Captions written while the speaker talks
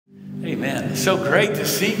Amen. So great to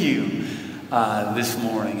see you this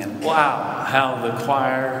morning. And wow, how the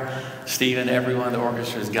choir, Stephen, everyone, the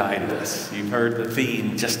orchestra has guided us. You've heard the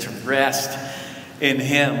theme, just to rest in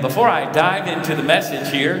Him. Before I dive into the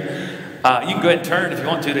message here, you can go ahead and turn, if you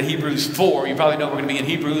want to Hebrews 4. You probably know we're going to be in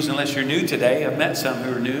Hebrews unless you're new today. I've met some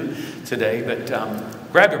who are new today. But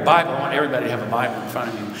grab your Bible. I want everybody to have a Bible in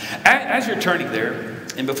front of you. As you're turning there,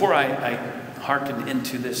 and before I hearken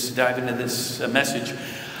into this, dive into this message,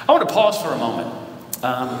 I want to pause for a moment.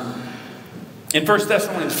 In 1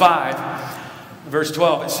 Thessalonians 5, verse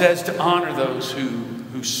 12, it says to honor those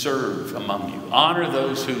who serve among you. Honor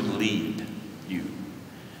those who lead you.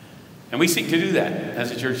 And we seek to do that as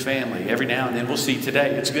a church family. Every now and then we'll see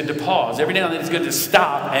today. It's good to pause. Every now and then it's good to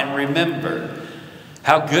stop and remember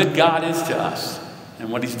how good God is to us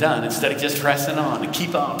and what He's done instead of just pressing on and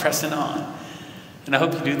keep on pressing on. And I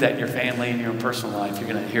hope you do that in your family and your own personal life. You're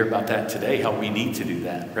going to hear about that today, how we need to do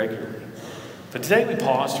that regularly. But today we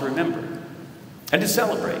pause to remember and to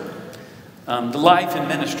celebrate the life and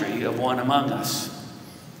ministry of one among us.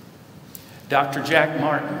 Dr. Jack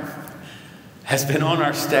Martin has been on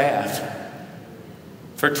our staff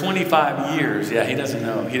for 25 years. Yeah, he doesn't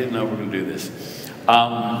know. He didn't know we're going to do this.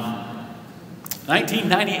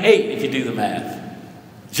 1998, if you do the math.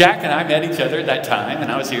 Jack and I met each other at that time, and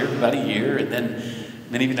I was here for about a year, and then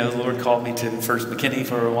many of you know the Lord called me to First McKinney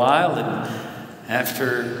for a while, and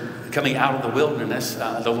after coming out of the wilderness,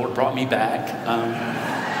 the Lord brought me back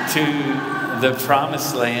to the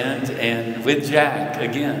promised land, and with Jack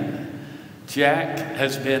again. Jack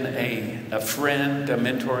has been a friend, a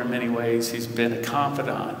mentor in many ways. He's been a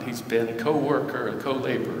confidant. He's been a co-worker, a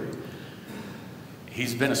co-laborer.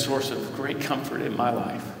 He's been a source of great comfort in my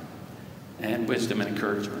life and wisdom and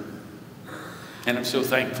encouragement. And I'm so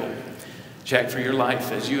thankful, Jack, for your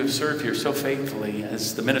life as you have served here so faithfully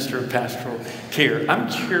as the minister of pastoral care. I'm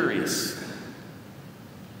curious,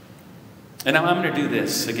 and I'm going to do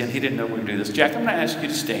this. Again, he didn't know we were going to do this. Jack, I'm going to ask you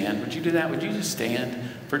to stand. Would you do that? Would you just stand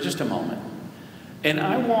for just a moment? And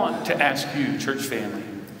I want to ask you, church family,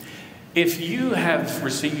 if you have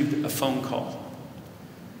received a phone call,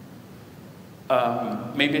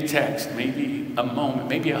 maybe a text, maybe a moment,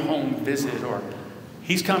 maybe a home visit, or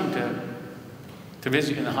he's come to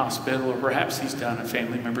visit you in the hospital, or perhaps he's done a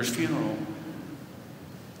family member's funeral.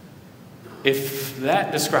 If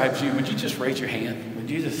that describes you, would you just raise your hand? Would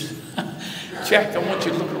you just, Jack, I want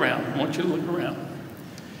you to look around. I want you to look around.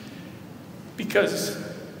 Because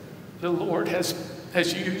the Lord has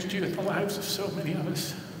used you in the lives of so many of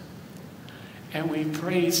us. And we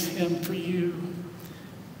praise Him for you.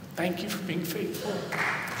 Thank you for being faithful.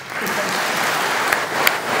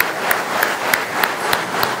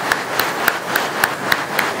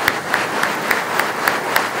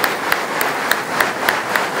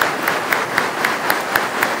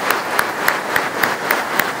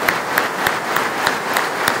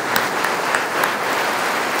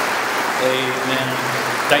 Amen.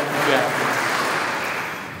 Thank you, Jack.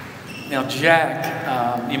 Now,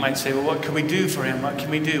 Jack, you might say, well, what can we do for him? What can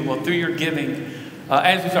we do? Well, through your giving,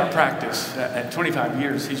 as is our practice, at 25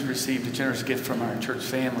 years, he's received a generous gift from our church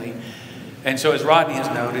family. And so, as Rodney has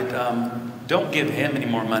noted, don't give him any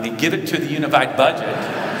more money. Give it to the unified budget.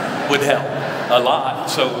 Would help a lot.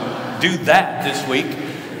 So do that this week.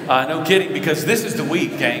 No kidding, because this is the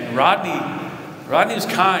week, gang. Rodney is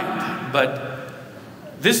kind, but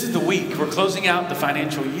this is the week. We're closing out the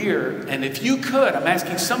financial year. And if you could, I'm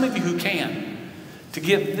asking some of you who can, to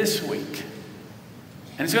give this week.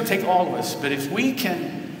 And it's going to take all of us. But if we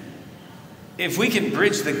can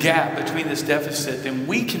bridge the gap between this deficit, then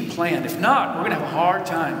we can plan. If not, we're going to have a hard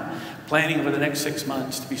time planning over the next 6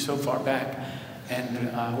 months to be so far back.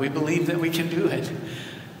 And we believe that we can do it.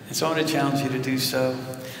 And so I want to challenge you to do so.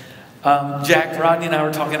 Jack, Rodney, and I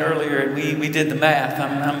were talking earlier, and we did the math.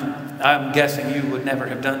 I'm guessing you would never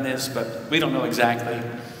have done this, but we don't know exactly.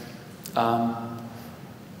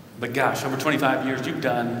 But gosh, over 25 years, you've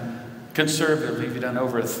done, conservatively, you've done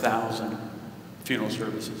over 1,000 funeral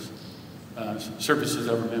services, services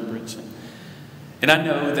of remembrance. And I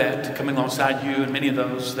know that coming alongside you and many of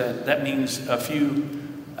those, that means a few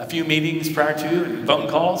meetings prior to, and phone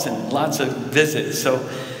calls, and lots of visits. So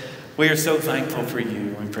we are so thankful for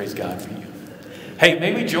you, and we praise God for you. Hey,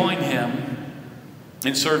 may we join Him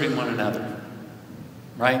in serving one another,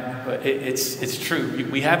 right? It's true.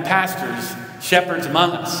 We have pastors, shepherds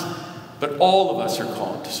among us, but all of us are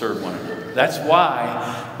called to serve one another. That's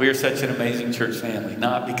why we are such an amazing church family.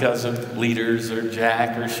 Not because of leaders or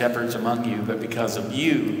Jack or shepherds among you, but because of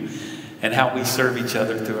you and how we serve each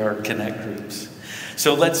other through our connect groups.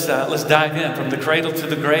 So let's dive in. From the cradle to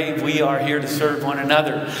the grave, we are here to serve one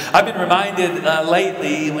another. I've been reminded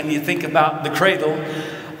lately, when you think about the cradle,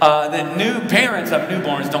 that new parents of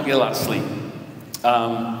newborns don't get a lot of sleep.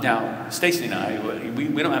 Now, Stacy and I,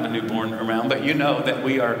 we don't have a newborn around, but you know that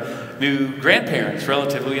we are new grandparents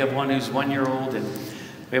relatively. We have one who's 1 year old, and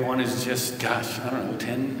we have one who's just, gosh, I don't know,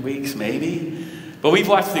 10 weeks maybe. But we've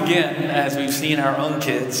watched again as we've seen our own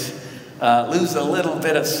kids lose a little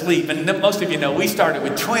bit of sleep. And most of you know we started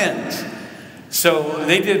with twins. So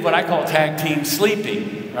they did what I call tag team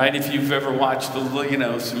sleeping, right? If you've ever watched some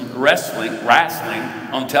wrestling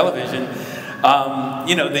on television,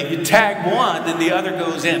 that you tag one and the other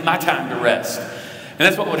goes in, my time to rest. And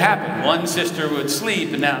that's what would happen. One sister would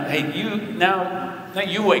sleep, and now, hey,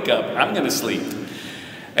 you wake up, I'm going to sleep.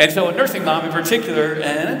 And so a nursing mom in particular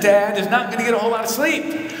and a dad is not going to get a whole lot of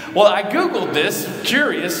sleep. Well, I Googled this,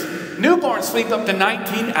 curious. Newborns sleep up to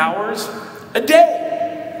 19 hours a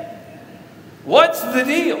day. What's the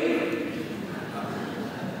deal?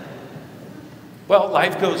 Well,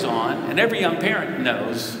 life goes on, and every young parent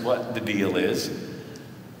knows what the deal is.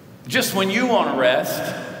 Just when you want to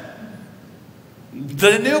rest,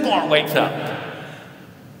 the newborn wakes up.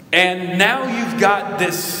 And now you've got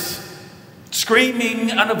this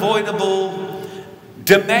screaming, unavoidable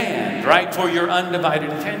demand, right, for your undivided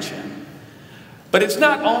attention. But it's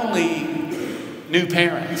not only new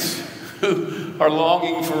parents who are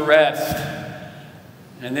longing for rest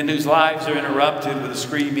and then whose lives are interrupted with a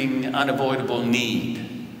screaming, unavoidable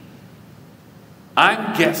need.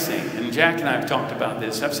 I'm guessing, and Jack and I have talked about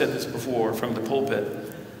this, I've said this before from the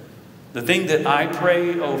pulpit, the thing that I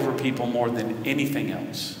pray over people more than anything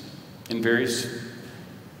else, in various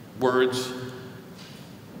words,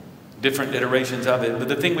 different iterations of it, but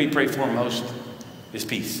the thing we pray for most is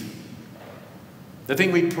peace. The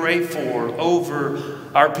thing we pray for over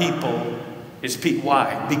our people is peace.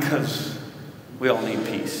 Why? Because we all need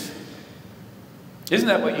peace. Isn't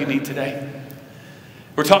that what you need today?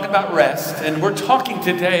 We're talking about rest, and we're talking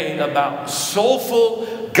today about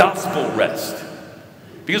soulful gospel rest.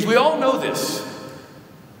 Because we all know this.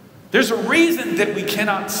 There's a reason that we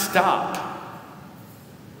cannot stop.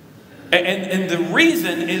 And the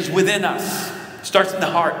reason is within us. It starts in the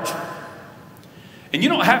heart. And you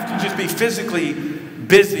don't have to just be physically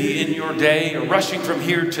busy in your day or rushing from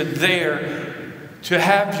here to there to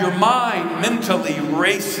have your mind mentally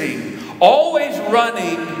racing, always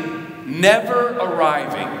running, never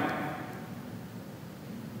arriving.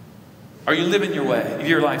 Are you living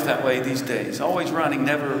your life that way these days? Always running,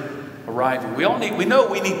 never arriving. We know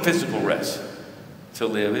we need physical rest to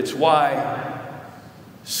live. It's why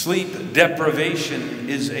sleep deprivation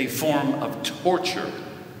is a form of torture.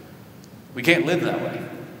 We can't live that way.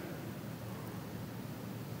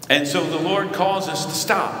 And so the Lord calls us to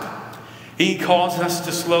stop. He calls us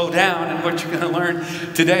to slow down. And what you're going to learn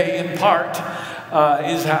today in part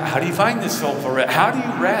is how do you find this soulful rest? How do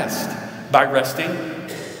you rest? By resting.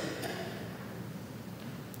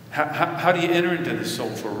 How do you enter into this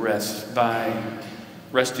soulful rest? By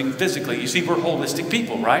resting physically. You see, we're holistic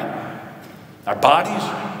people, right? Our bodies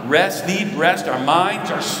need rest. Our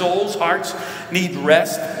minds, our souls, hearts need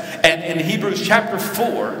rest. And in Hebrews chapter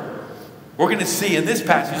 4, we're going to see in this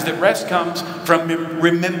passage that rest comes from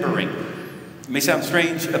remembering. It may sound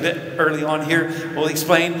strange a bit early on here. We'll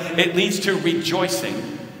explain. It leads to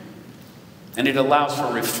rejoicing. And it allows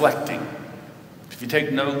for reflecting. If you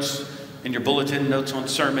take notes in your bulletin, notes on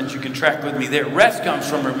sermons, you can track with me there. Rest comes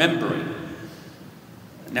from remembering.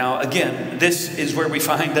 Now, again, this is where we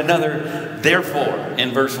find another therefore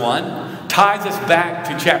in verse 1. Ties us back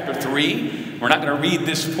to chapter 3. We're not going to read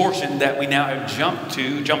this portion that we now have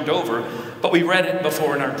jumped over, but we read it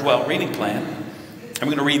before in our 12 reading plan. I'm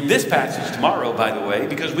going to read this passage tomorrow, by the way,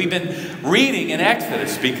 because we've been reading in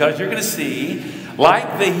Exodus, because you're going to see,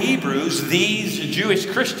 like the Hebrews, these Jewish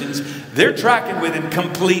Christians, they're tracking with him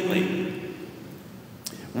completely.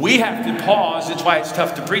 We have to pause. That's why it's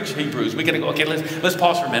tough to preach Hebrews. We got to go, okay, let's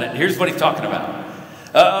pause for a minute. Here's what he's talking about.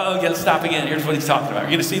 Oh, yeah, let's stop again. Here's what he's talking about.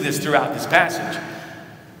 You're going to see this throughout this passage.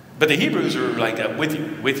 But the Hebrews are like, with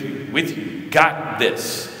you. Got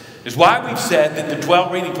this. Is why we've said that the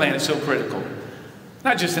 12 reading plan is so critical.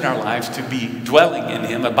 Not just in our lives to be dwelling in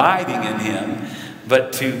him, abiding in him,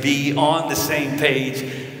 but to be on the same page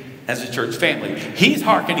as a church family. He's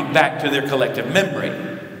hearkening back to their collective memory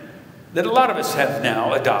that a lot of us have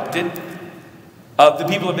now adopted of the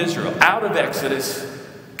people of Israel out of Exodus,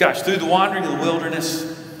 through the wandering of the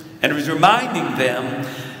wilderness, and it was reminding them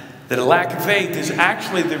that a lack of faith is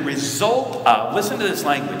actually the result of, listen to this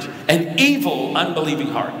language, an evil, unbelieving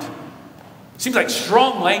heart. Seems like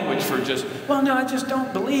strong language for just, well, no, I just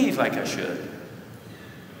don't believe like I should.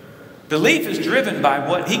 Belief is driven by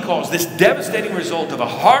what he calls this devastating result of a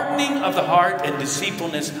hardening of the heart and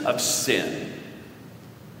deceitfulness of sin.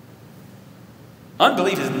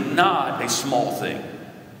 Unbelief is not a small thing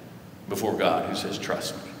before God, who says,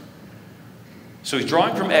 trust me. So he's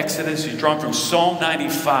drawing from Exodus. He's drawing from Psalm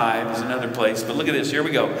 95 is another place. But look at this. Here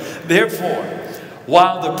we go. Therefore,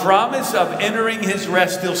 while the promise of entering his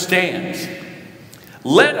rest still stands,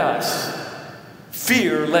 let us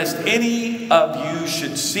fear lest any of you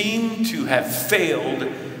should seem to have failed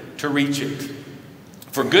to reach it.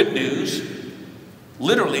 For good news,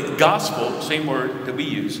 literally, gospel, same word that we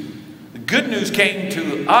use, the good news came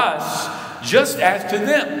to us just as to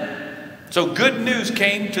them. So good news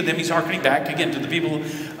came to them. He's hearkening back again to the people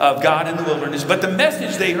of God in the wilderness. But the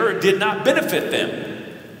message they heard did not benefit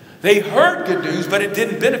them. They heard good news, but it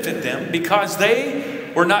didn't benefit them because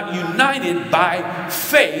they were not united by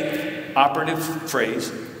faith, operative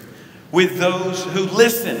phrase, with those who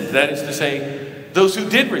listened. That is to say, those who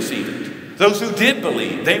did receive it. Those who did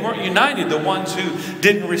believe. They weren't united, the ones who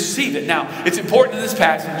didn't receive it. Now, it's important in this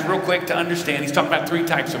passage, real quick, to understand, he's talking about three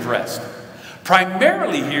types of rest.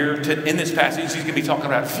 Primarily here, in this passage, he's going to be talking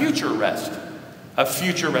about future rest. A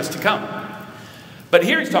future rest to come. But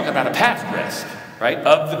here he's talking about a past rest, right?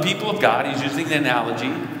 Of the people of God. He's using the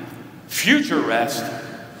analogy. Future rest.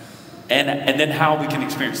 And then how we can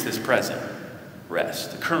experience this present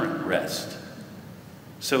rest. The current rest.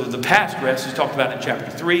 So the past rest is talked about in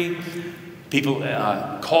chapter 3. People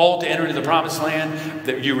called to enter into the promised land.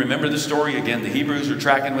 You remember the story again. The Hebrews are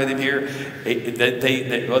tracking with him here.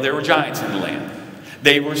 There were giants in the land.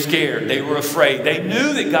 They were scared. They were afraid. They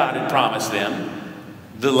knew that God had promised them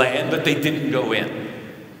the land, but they didn't go in.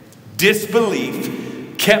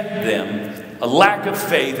 Disbelief kept them. A lack of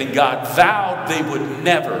faith, and God vowed they would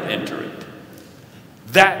never enter it.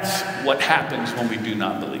 That's what happens when we do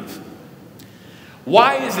not believe.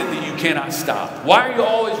 Why is it that you cannot stop? Why are you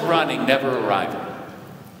always running, never arriving?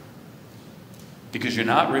 Because you're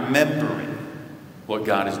not remembering what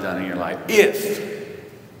God has done in your life. If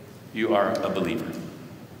you are a believer,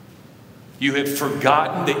 you have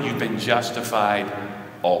forgotten that you've been justified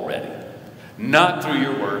already. Not through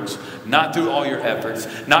your works, not through all your efforts,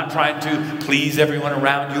 not trying to please everyone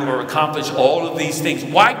around you or accomplish all of these things.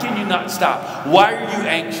 Why can you not stop? Why are you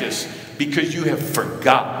anxious? Because you have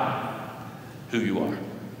forgotten who you are.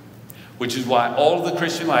 Which is why all of the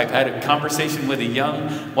Christian life, I had a conversation with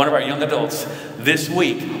one of our young adults this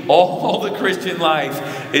week. All the Christian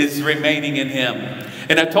life is remaining in him.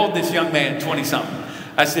 And I told this young man, 20-something,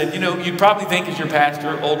 I said, you'd probably think as your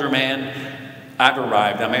pastor, older man, I've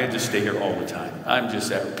arrived. I may just stay here all the time. I'm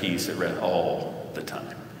just at peace, at rest all the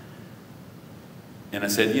time. And I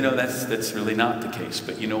said, that's really not the case.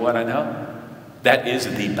 But you know what I know? That is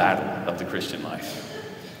the battle of the Christian life.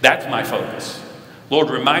 That's my focus. Lord,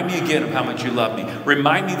 remind me again of how much you love me.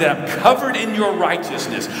 Remind me that I'm covered in your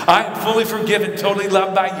righteousness. I am fully forgiven, totally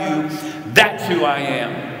loved by you. That's who I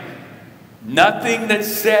am. Nothing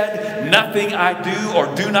that's said, nothing I do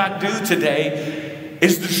or do not do today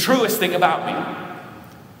is the truest thing about me.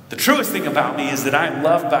 The truest thing about me is that I am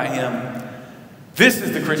loved by him. This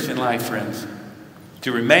is the Christian life, friends.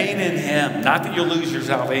 To remain in him. Not that you'll lose your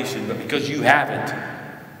salvation, but because you have it.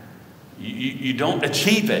 You don't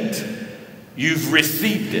achieve it. You've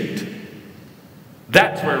received it.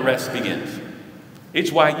 That's where rest begins.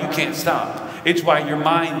 It's why you can't stop. It's why your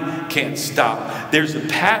mind can't stop. There's a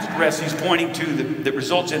past rest he's pointing to that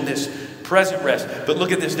results in this present rest. But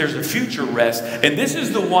look at this. There's a future rest. And this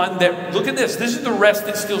is the one that, look at this. This is the rest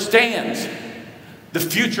that still stands. The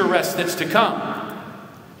future rest that's to come.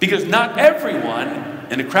 Because not everyone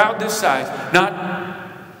in a crowd this size, not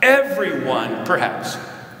everyone perhaps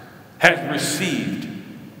has received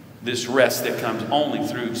this rest that comes only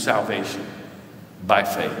through salvation by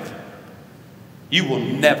faith. You will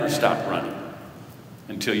never stop running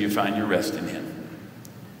until you find your rest in him.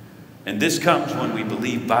 And this comes when we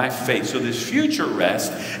believe by faith. So this future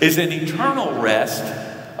rest is an eternal rest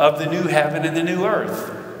of the new heaven and the new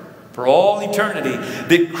earth. For all eternity,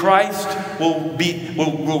 that Christ will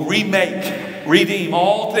remake, redeem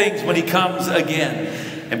all things when he comes again.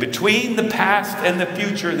 And between the past and the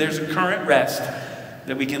future, there's a current rest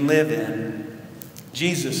that we can live in.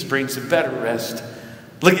 Jesus brings a better rest.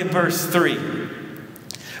 Look at verse 3.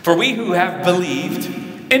 For we who have believed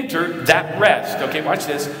enter that rest. Okay, watch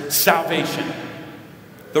this. Salvation.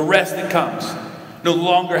 The rest that comes. No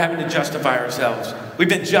longer having to justify ourselves. We've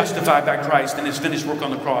been justified by Christ and his finished work on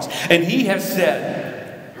the cross. And he has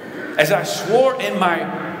said, as I swore in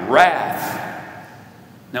my wrath.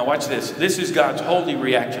 Now watch this. This is God's holy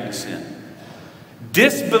reaction to sin.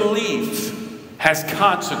 Disbelief has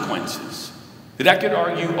consequences. that I could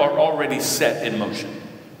argue are already set in motion.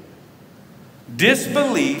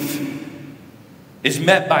 Disbelief is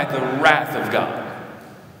met by the wrath of God.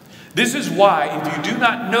 This is why if you do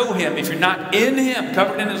not know him, if you're not in him,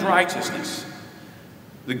 covered in his righteousness,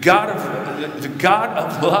 the God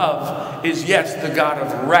of love is, yes, the God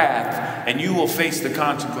of wrath, and you will face the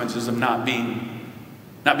consequences of not being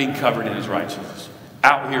covered in his righteousness.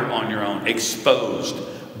 Out here on your own, exposed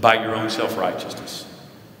by your own self-righteousness.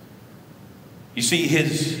 You see,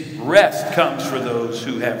 his rest comes for those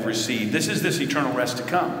who have received. This is this eternal rest to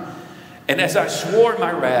come. And as I swore in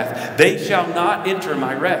my wrath, they shall not enter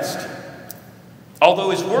my rest.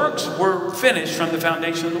 Although his works were finished from the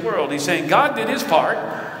foundation of the world. He's saying God did his part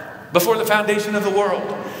before the foundation of the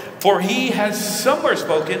world. For he has somewhere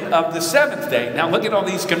spoken of the seventh day. Now look at all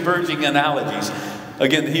these converging analogies.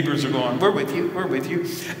 Again, the Hebrews are going, we're with you, we're with you.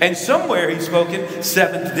 And somewhere he's spoken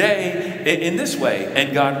seventh day in this way.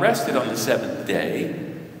 And God rested on the seventh day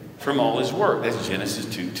from all his work. That's Genesis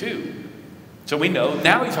 2:2. So we know,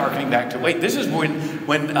 now he's hearkening back to, wait, this is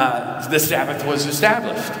when the Sabbath was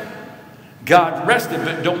established. God rested,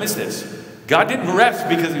 but don't miss this. God didn't rest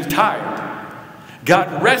because he was tired.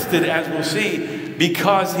 God rested, as we'll see,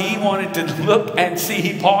 because he wanted to look and see.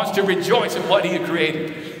 He paused to rejoice in what he had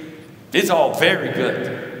created. It's all very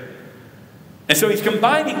good. And so he's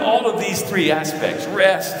combining all of these three aspects.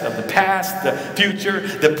 Rest of the past, the future,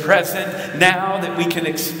 the present, now that we can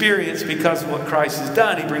experience because of what Christ has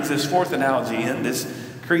done. He brings this fourth analogy in this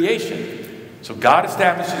creation. So God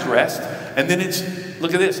establishes rest, and then it's,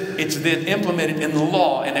 look at this, it's then implemented in the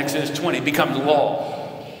law in Exodus 20. It becomes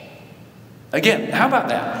law. Again, how about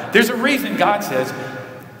that? There's a reason God says,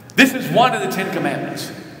 this is one of the 10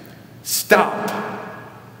 commandments. Stop.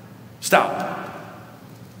 Stop.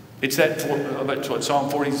 It's that Psalm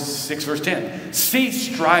 46 verse 10.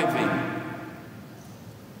 Cease striving.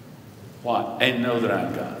 What? And know that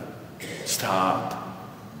I'm God. Stop.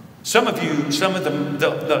 Some of you,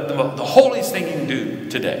 the holiest thing you can do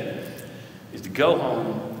today is to go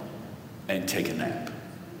home and take a nap.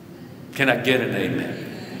 Can I get an amen?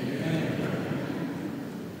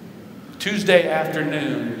 Tuesday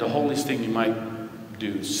afternoon, the holiest thing you might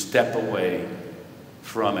do is step away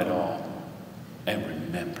from it all and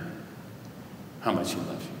remember how much he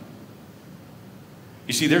loves you.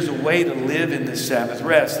 You see, there's a way to live in this Sabbath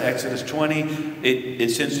rest. Exodus 20,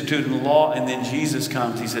 it's instituted in the law, and then Jesus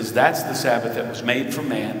comes. He says, that's the Sabbath that was made for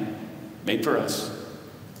man, made for us.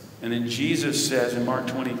 And then Jesus says in Mark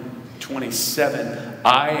 20:27,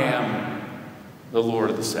 I am the Lord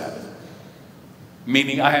of the Sabbath.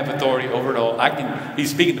 Meaning I have authority over it all. He's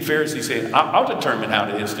speaking to the Pharisees saying, I'll determine how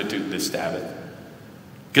to institute this Sabbath.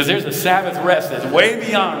 Because there's a Sabbath rest that's way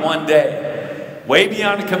beyond one day. Way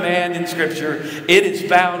beyond a command in Scripture. It is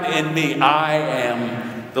found in me. I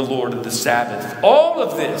am the Lord of the Sabbath. All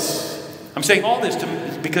of this, I'm saying all this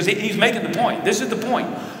because he's making the point. This is the point.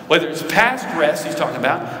 Whether it's past rest he's talking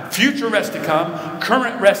about, future rest to come,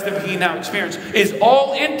 current rest that he now experiences, is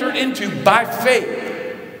all entered into by faith.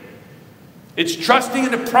 It's trusting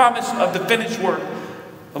in the promise of the finished work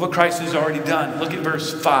of what Christ has already done. Look at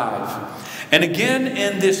verse 5. And again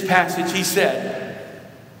in this passage he said,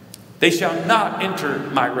 they shall not enter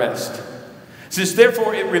my rest. Since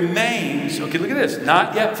therefore it remains, okay, look at this,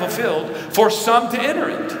 not yet fulfilled, for some to enter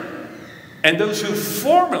it. And those who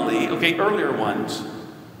formerly, okay, earlier ones,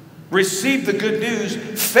 received the good news,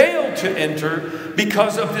 failed to enter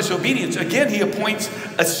because of disobedience. Again, he appoints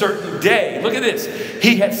a certain day. Look at this.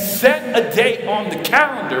 He has set a date on the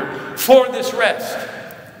calendar for this rest.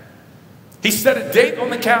 He set a date on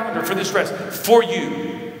the calendar for this rest for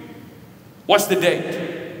you. What's the date?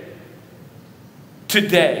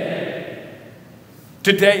 Today.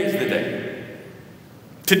 Today is the day.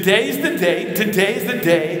 Today is the day. Today is the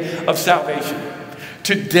day of salvation.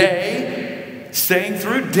 Today, saying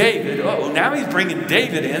through David, oh, now he's bringing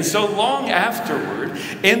David in so long afterward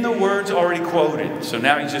in the words already quoted. So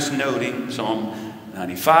now he's just noting Psalm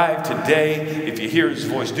 95, today, if you hear his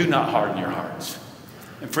voice, do not harden your hearts.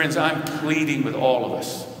 And friends, I'm pleading with all of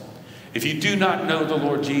us. If you do not know the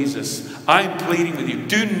Lord Jesus, I'm pleading with you,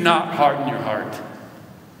 do not harden your heart.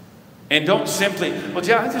 And don't simply, well,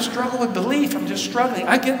 yeah, I just struggle with belief. I'm just struggling.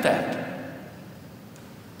 I get that.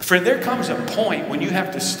 Friend, there comes a point when you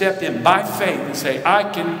have to step in by faith and say,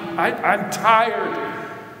 I'm tired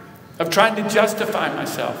of trying to justify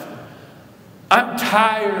myself. I'm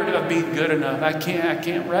tired of being good enough. I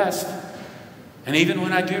can't rest. And even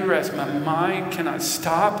when I do rest, my mind cannot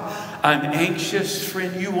stop. I'm anxious.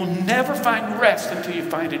 Friend, you will never find rest until you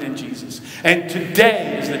find it in Jesus. And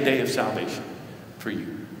today is the day of salvation for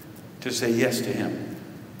you. To say yes to him.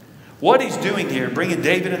 What he's doing here, bringing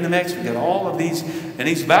David in the mix, we've got all of these, and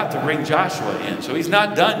he's about to bring Joshua in. So he's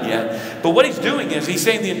not done yet. But what he's doing is he's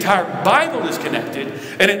saying the entire Bible is connected,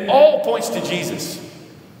 and it all points to Jesus.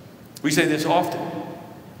 We say this often.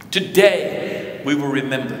 Today, we will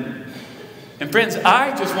remember. And friends,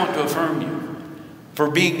 I just want to affirm you for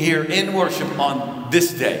being here in worship on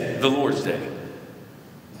this day, the Lord's Day.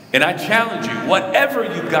 And I challenge you, whatever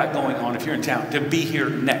you've got going on, if you're in town, to be here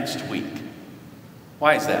next week.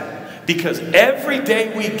 Why is that? Because every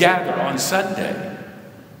day we gather on Sunday,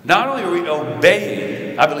 not only are we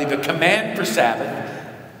obeying, I believe, a command for Sabbath,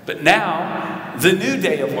 but now the new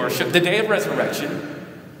day of worship, the day of resurrection,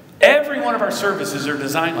 every one of our services are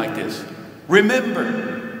designed like this.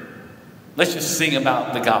 Remember. Let's just sing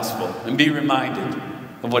about the gospel and be reminded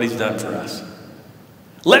of what he's done for us.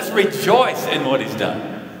 Let's rejoice in what he's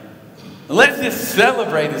done. Let's just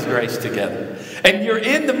celebrate his grace together. And you're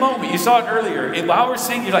in the moment. You saw it earlier. And while we're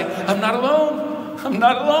singing, you're like, I'm not alone. I'm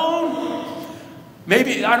not alone.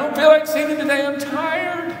 Maybe I don't feel like singing today. I'm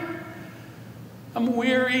tired. I'm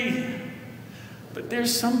weary. But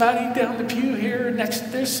there's somebody down the pew here.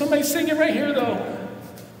 There's somebody singing right here, though.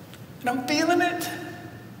 And I'm feeling it.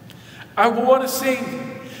 I want to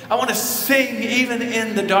sing. I want to sing even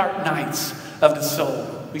in the dark nights of the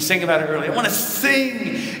soul. We sang about it earlier. I want to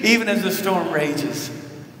sing even as the storm rages.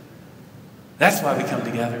 That's why we come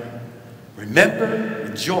together. Remember,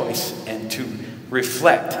 rejoice, and to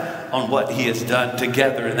reflect on what he has done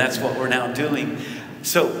together. And that's what we're now doing.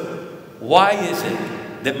 So, why is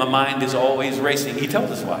it that my mind is always racing? He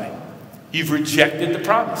tells us why. You've rejected the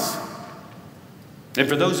promise. And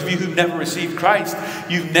for those of you who've never received Christ,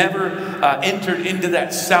 you've never entered into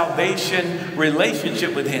that salvation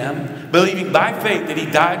relationship with him, believing by faith that he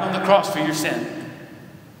died on the cross for your sin.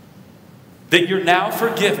 That you're now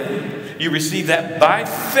forgiven. You receive that by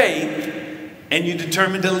faith, and you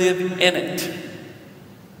determine to live in it.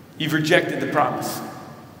 You've rejected the promise,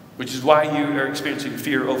 which is why you are experiencing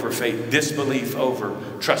fear over faith, disbelief over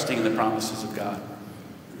trusting in the promises of God.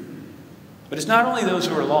 But it's not only those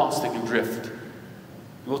who are lost that can drift.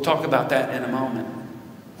 We'll talk about that in a moment.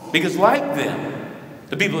 Because like them,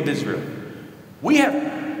 the people of Israel, they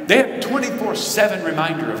have 24/7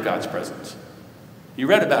 reminder of God's presence. You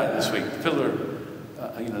read about it this week. The pillar,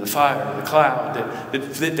 the fire, the cloud,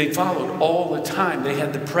 that they followed all the time. They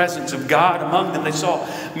had the presence of God among them. They saw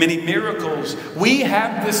many miracles. We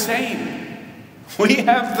have the same. We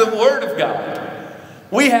have the Word of God.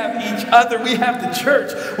 We have each other. We have the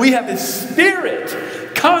church. We have His Spirit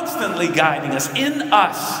constantly guiding us, in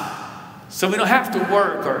us. So we don't have to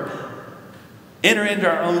work or enter into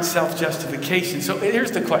our own self-justification. So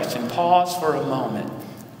here's the question. Pause for a moment.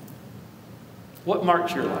 What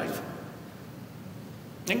marks your life?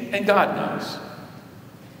 And God knows.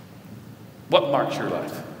 What marks your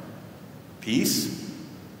life? Peace?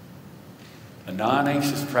 A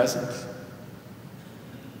non-anxious presence?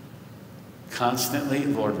 Constantly,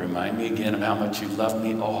 Lord, remind me again of how much you love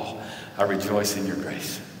me. Oh, I rejoice in your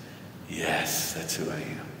grace. Yes, that's who I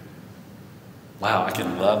am. Wow, I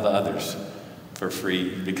can love others for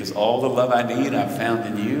free because all the love I need I've found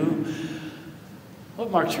in you.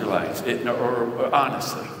 What marks your life? Or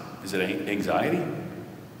honestly, is it anxiety?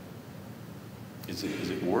 Is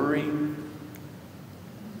it worry?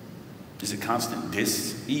 Is it constant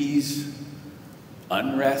dis-ease?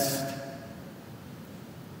 Unrest?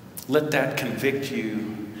 Let that convict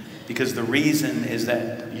you, because the reason is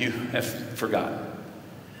that you have forgotten.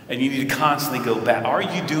 And you need to constantly go back. Are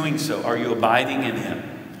you doing so? Are you abiding in Him?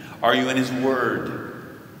 Are you in His Word?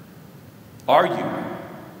 Are you?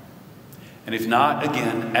 And if not,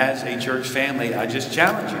 again, as a church family, I just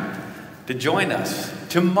challenge you to join us.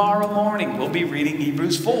 Tomorrow morning, we'll be reading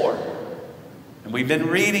Hebrews 4. And we've been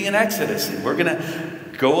reading in Exodus. And we're going to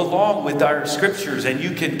go along with our scriptures. And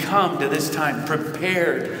you can come to this time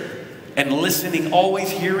prepared and listening, always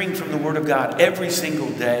hearing from the Word of God every single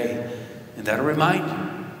day. And that'll remind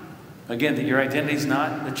you, again, that your identity is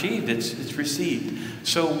not achieved. It's received.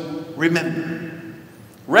 So remember,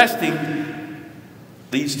 resting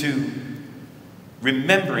leads to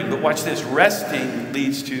remembering. But watch this. Resting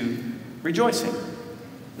leads to rejoicing.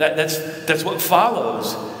 That's what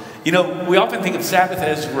follows. You know, we often think of Sabbath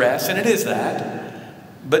as rest, and it is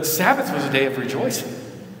that. But Sabbath was a day of rejoicing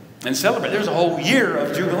and celebrating. There's a whole year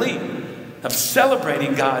of Jubilee, of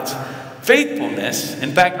celebrating God's faithfulness.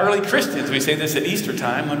 In fact, early Christians, we say this at Easter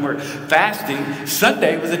time when we're fasting,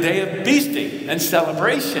 Sunday was a day of feasting and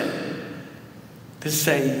celebration. To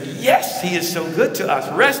say, yes, He is so good to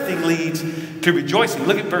us. Resting leads to rejoicing.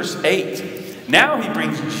 Look at verse 8. Now He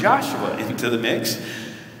brings Joshua into the mix.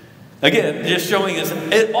 Again, just showing us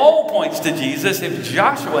it all points to Jesus. If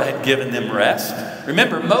Joshua had given them rest,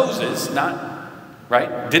 remember Moses,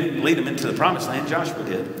 didn't lead them into the promised land, Joshua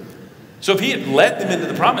did. So if he had led them into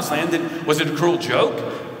the promised land, then was it a cruel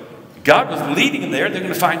joke? God was leading them there. They're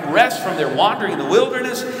going to find rest from their wandering in the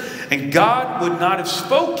wilderness. And God would not have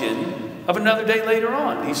spoken of another day later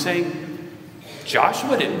on. He's saying,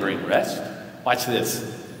 Joshua didn't bring rest. Watch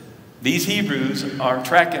this. These Hebrews are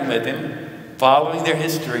tracking with him, following their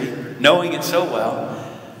history, knowing it so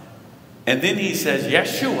well. And then he says,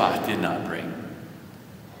 Yeshua did not bring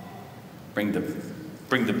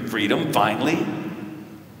the freedom, finally.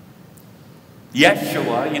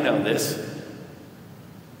 Yeshua, you know this,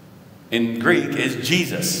 in Greek is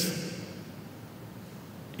Jesus.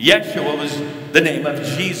 Yeshua was the name of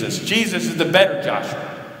Jesus. Jesus is the better Joshua.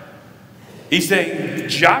 He's saying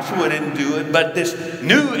Joshua didn't do it, but this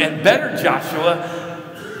new and better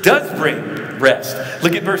Joshua does bring rest.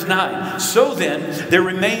 Look at verse 9. So then, there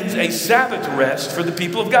remains a Sabbath rest for the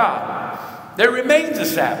people of God. There remains a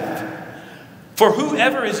Sabbath. For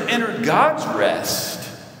whoever has entered God's rest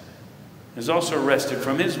is also rested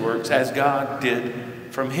from his works as God did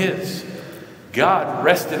from his. God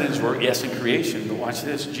rested in his work, yes, in creation, but watch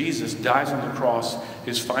this. Jesus dies on the cross.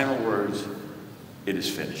 His final words, it is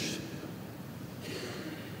finished.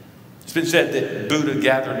 It's been said that Buddha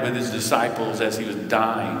gathered with his disciples as he was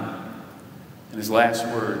dying, and his last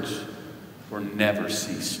words were, never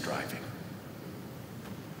cease striving.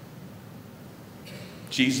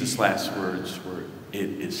 Jesus' last words were, it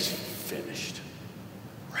is finished.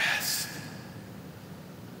 Rest.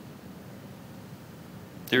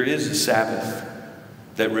 There is a Sabbath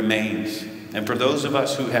that remains. And for those of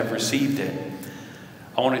us who have received it,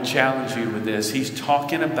 I want to challenge you with this. He's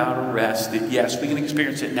talking about a rest that, yes, we can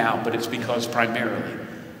experience it now, but it's because primarily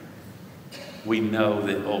we know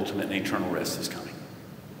that ultimate and eternal rest is coming.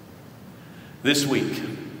 This week,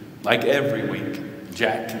 like every week,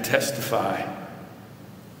 Jack can testify,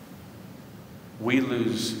 we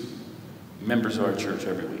lose members of our church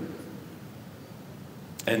every week.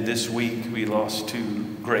 And this week, we lost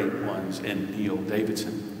two great ones in Neil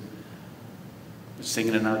Davidson.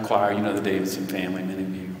 Singing in our choir, you know the Davidson family, many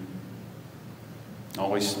of you.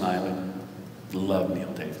 Always smiling. Love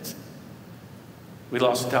Neil Davidson. We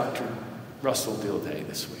lost Dr. Russell Dilday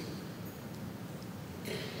this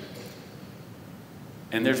week.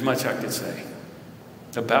 And there's much I could say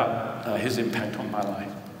about his impact on my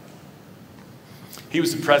life. He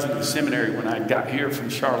was the president of the seminary when I got here from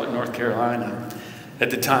Charlotte, North Carolina. At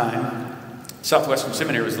the time, Southwestern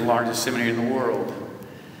Seminary was the largest seminary in the world.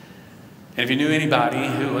 And if you knew anybody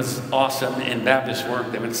who was awesome in Baptist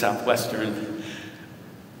work, they went to Southwestern,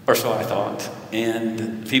 or so I thought.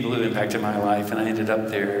 And people who impacted my life, and I ended up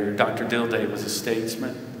there. Dr. Dilday was a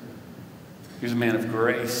statesman. He was a man of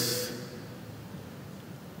grace.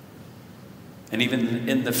 And even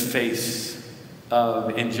in the face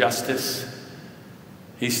of injustice,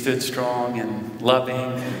 he stood strong and loving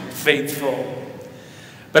and faithful.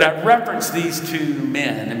 But I reference these two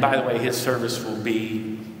men, and by the way, his service will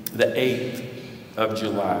be the 8th of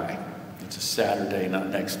July. It's a Saturday, not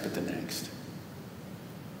next, but the next.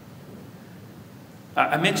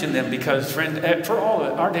 I mention them because, friend, for all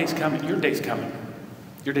of our day's coming, your day's coming.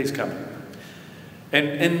 Your day's coming.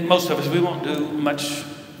 And most of us, we won't do much,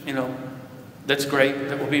 that's great,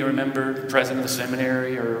 that will be remembered, president of the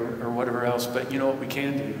seminary or whatever else, but you know what we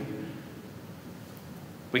can do?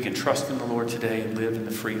 We can trust in the Lord today and live in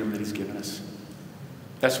the freedom that he's given us.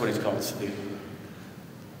 That's what he's called us to do.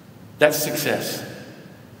 That's success.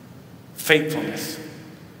 Faithfulness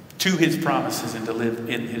to his promises and to live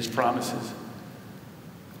in his promises.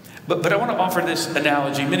 But I want to offer this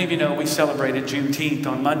analogy. Many of you know we celebrated Juneteenth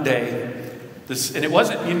on Monday. And it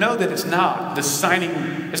wasn't, you know that it's not the signing,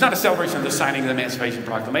 it's not a celebration of the signing of the Emancipation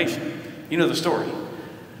Proclamation. You know the story.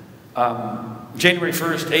 January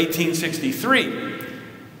 1st, 1863.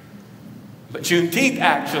 But Juneteenth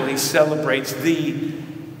actually celebrates the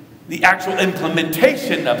actual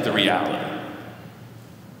implementation of the reality.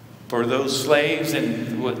 For those slaves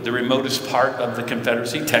in the remotest part of the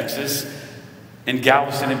Confederacy, Texas, and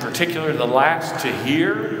Galveston in particular, the last to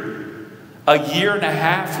hear a year and a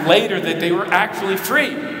half later that they were actually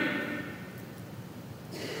free.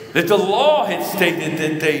 That the law had stated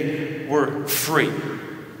that they were free.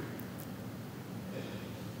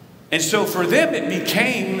 And so for them, it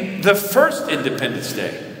became the first Independence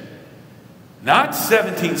Day. Not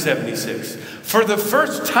 1776. For the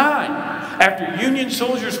first time, after Union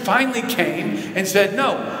soldiers finally came and said,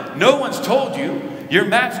 no one's told you. Your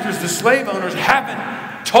masters, the slave owners,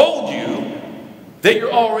 haven't told you That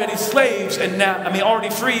you're already slaves and now,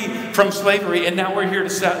 already free from slavery, and now we're here to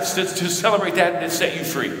celebrate that and to set you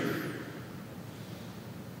free.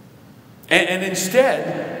 And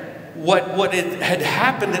instead, what had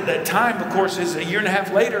happened at that time, of course, is a year and a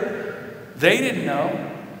half later, they didn't know.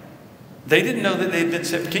 They didn't know that they'd been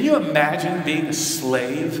set free. Can you imagine being a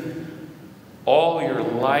slave all your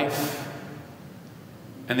life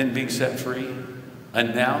and then being set free?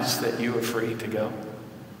 Announce that you are free to go.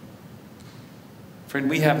 Friend,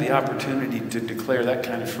 we have the opportunity to declare that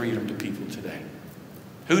kind of freedom to people today.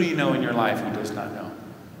 Who do you know in your life who does not know?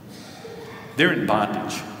 They're in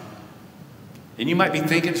bondage. And you might be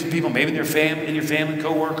thinking, some people, maybe in your family,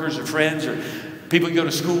 co-workers or friends or people you go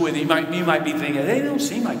to school with, you might be thinking, they don't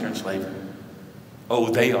seem like they're in slavery. Oh,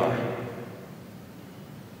 they are.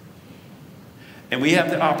 And we have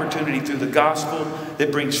the opportunity through the gospel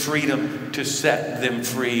that brings freedom to set them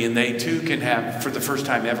free. And they too can have, for the first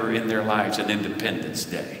time ever in their lives, an Independence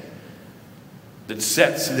Day that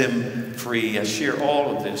sets them free. I share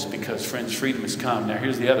all of this because, friends, freedom has come. Now,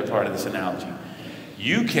 here's the other part of this analogy.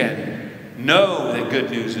 You can know that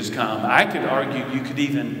good news has come. I could argue you could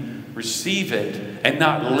even receive it and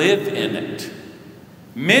not live in it.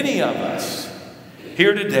 Many of us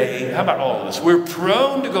here today, how about all of us? We're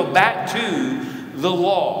prone to go back to the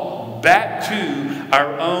law, back to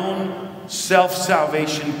our own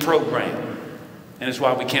self-salvation program. And it's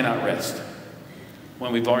why we cannot rest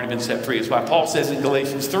when we've already been set free. It's why Paul says in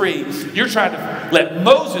Galatians 3, you're trying to let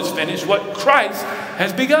Moses finish what Christ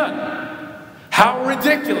has begun. How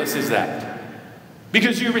ridiculous is that?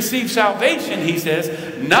 Because you receive salvation, he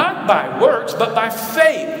says, not by works, but by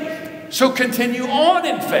faith. So continue on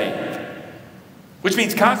in faith. Which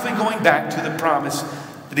means constantly going back to the promise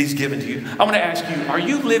that he's given to you. I want to ask you, are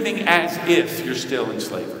you living as if you're still in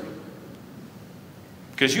slavery?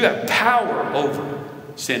 Because you have power over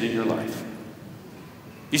sin in your life.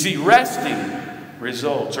 You see, resting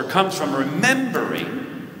results or comes from remembering.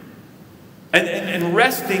 And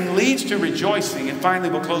resting leads to rejoicing. And finally,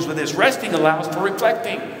 we'll close with this. Resting allows for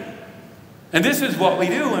reflecting. And this is what we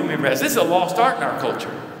do when we rest. This is a lost art in our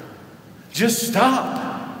culture. Just stop.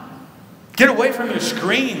 Get away from your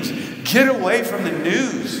screens. Get away from the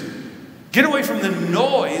news. Get away from the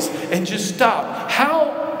noise and just stop.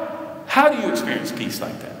 How do you experience peace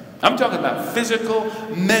like that? I'm talking about physical,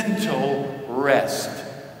 mental rest.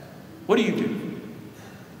 What do you do?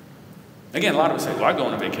 Again, a lot of us say, well, I go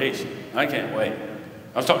on a vacation. I can't wait.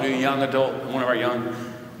 I was talking to a young adult, one of our young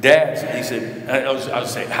dads, and he said, I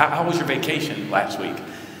was saying, how was your vacation last week?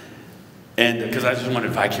 And because I just wanted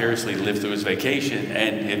to vicariously live through his vacation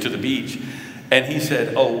and to the beach. And he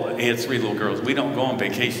said, oh, he had 3 little girls. We don't go on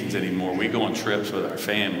vacations anymore. We go on trips with our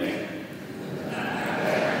family.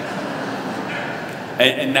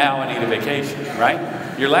 And now I need a vacation,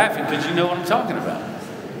 right? You're laughing because you know what I'm talking about.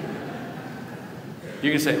 You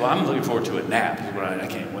can say, well, I'm looking forward to a nap. I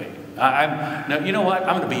can't wait. No, you know what?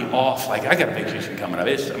 I'm going to be off. Like, I got a vacation coming up.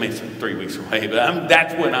 It's 3 weeks away, but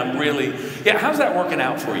that's when I'm really... Yeah, how's that working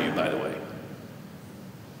out for you, by the way?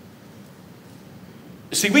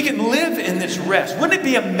 See, we can live in this rest. Wouldn't it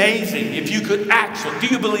be amazing if you could actually, do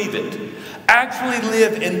you believe it? Actually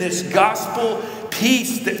live in this gospel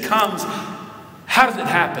peace that comes. How does it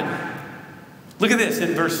happen? Look at this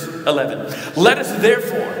in verse 11. Let us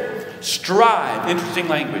therefore strive, interesting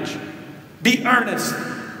language, be earnest,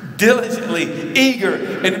 diligently, eager.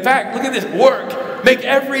 And in fact, look at this, work, make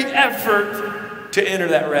every effort to enter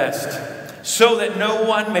that rest, so that no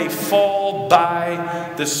one may fall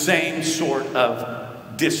by the same sort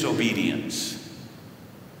of disobedience.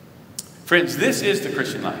 Friends, this is the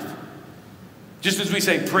Christian life. Just as we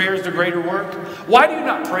say prayer is the greater work, why do you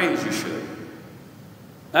not pray as you should?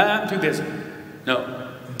 I'm too busy.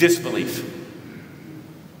 No, disbelief.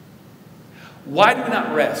 Why do you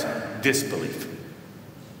not rest? Disbelief.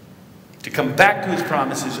 To come back to his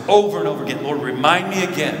promises over and over again. Lord, remind me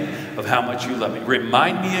again of how much you love me.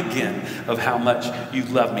 Remind me again of how much you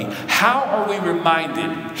love me. How are we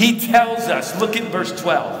reminded? He tells us, look at verse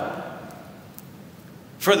 12.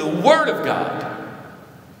 For the word of God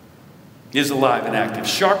is alive and active,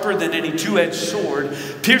 sharper than any two-edged sword,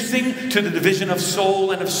 piercing to the division of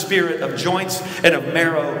soul and of spirit, of joints and of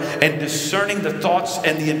marrow, and discerning the thoughts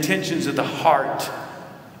and the intentions of the heart.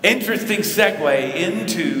 Interesting segue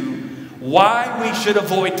into why we should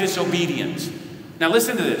avoid disobedience. Now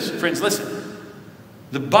listen to this, friends, listen.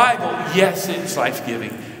 The Bible, yes, it's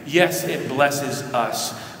life-giving. Yes, it blesses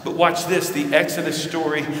us. But watch this, the Exodus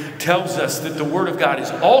story tells us that the Word of God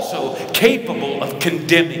is also capable of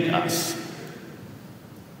condemning us.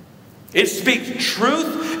 It speaks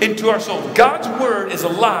truth into our soul. God's Word is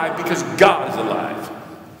alive because God is alive.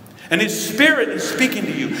 And His Spirit is speaking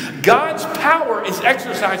to you. God's power is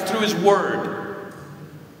exercised through His Word.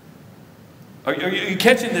 Are you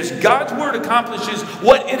catching this? God's Word accomplishes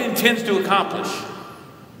what it intends to accomplish.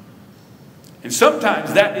 And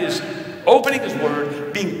sometimes that is opening His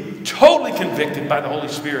Word, being totally convicted by the Holy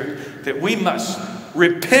Spirit that we must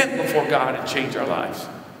repent before God and change our lives,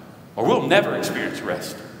 or we'll never experience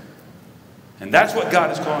rest. And that's what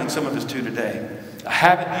God is calling some of us to today. A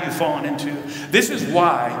habit that you've fallen into. This is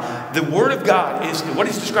why the Word of God is, what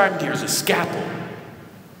He's describing here is a scalpel.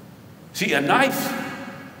 See, a knife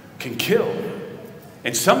can kill.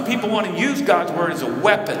 And some people want to use God's Word as a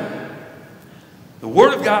weapon. The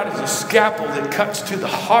Word of God is a scalpel that cuts to the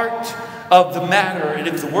heart of the matter. And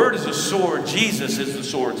if the Word is a sword, Jesus is the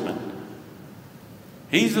swordsman.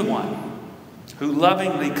 He's the one who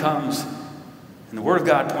lovingly comes. And the Word of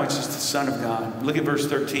God points us to the Son of God. Look at verse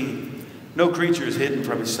 13. No creature is hidden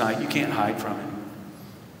from His sight. You can't hide from Him.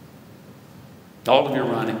 All of you are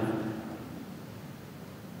running.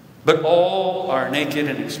 But all are naked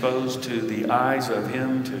and exposed to the eyes of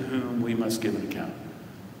Him to whom we must give an account.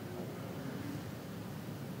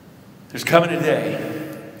 There's coming a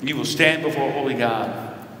day you will stand before holy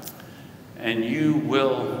God, and you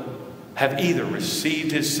will have either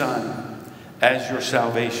received His Son as your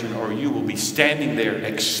salvation, or you will be standing there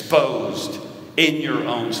exposed in your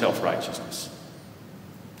own self-righteousness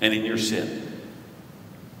and in your sin.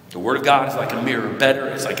 The Word of God is like a mirror. Better,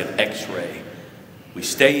 it's like an x-ray. We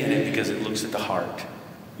stay in it because it looks at the heart.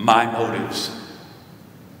 My motives.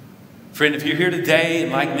 Friend, if you're here today,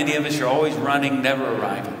 and like many of us, you're always running, never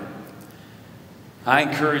arriving, I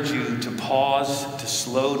encourage you to pause, to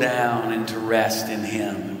slow down, and to rest in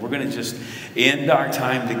Him. And we're going to just end our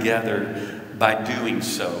time together by doing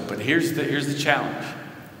so. But here's the challenge.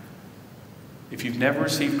 If you've never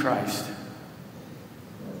received Christ,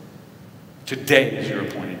 today is your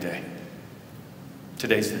appointed day.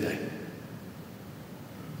 Today's the day.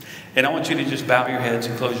 And I want you to just bow your heads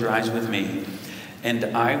and close your eyes with me. And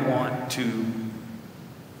I want to,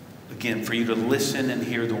 again, for you to listen and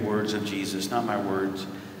hear the words of Jesus, not my words,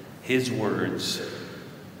 His words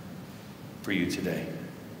for you today.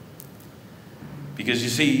 Because you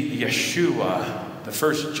see, Yeshua, the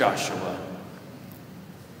first Joshua,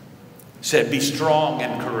 said, be strong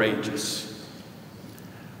and courageous.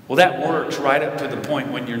 Well, that works right up to the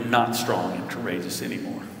point when you're not strong and courageous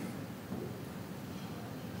anymore.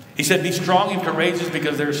 He said, be strong and courageous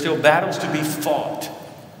because there are still battles to be fought.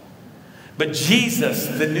 But Jesus,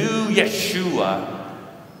 the new Yeshua,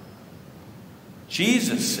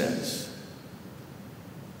 Jesus says,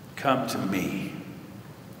 come to me,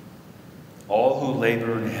 all who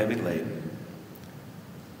labor and are heavy laden,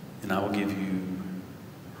 and I will give you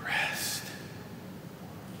rest.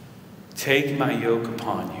 Take my yoke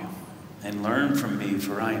upon you and learn from me,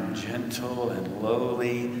 for I am gentle and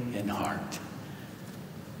lowly in heart,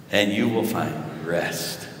 and you will find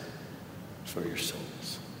rest for your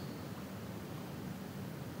souls.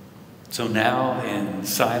 So now, in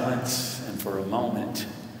silence and for a moment,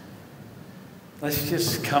 let's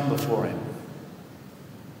just come before Him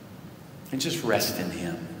and just rest in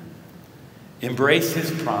Him. Embrace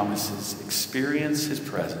His promises, experience His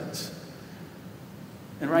presence.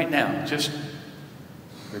 And right now, just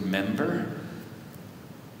remember,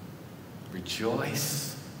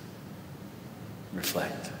 rejoice,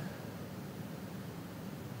 reflect,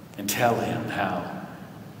 and tell Him how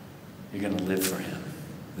you're going to live for Him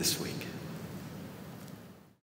this week.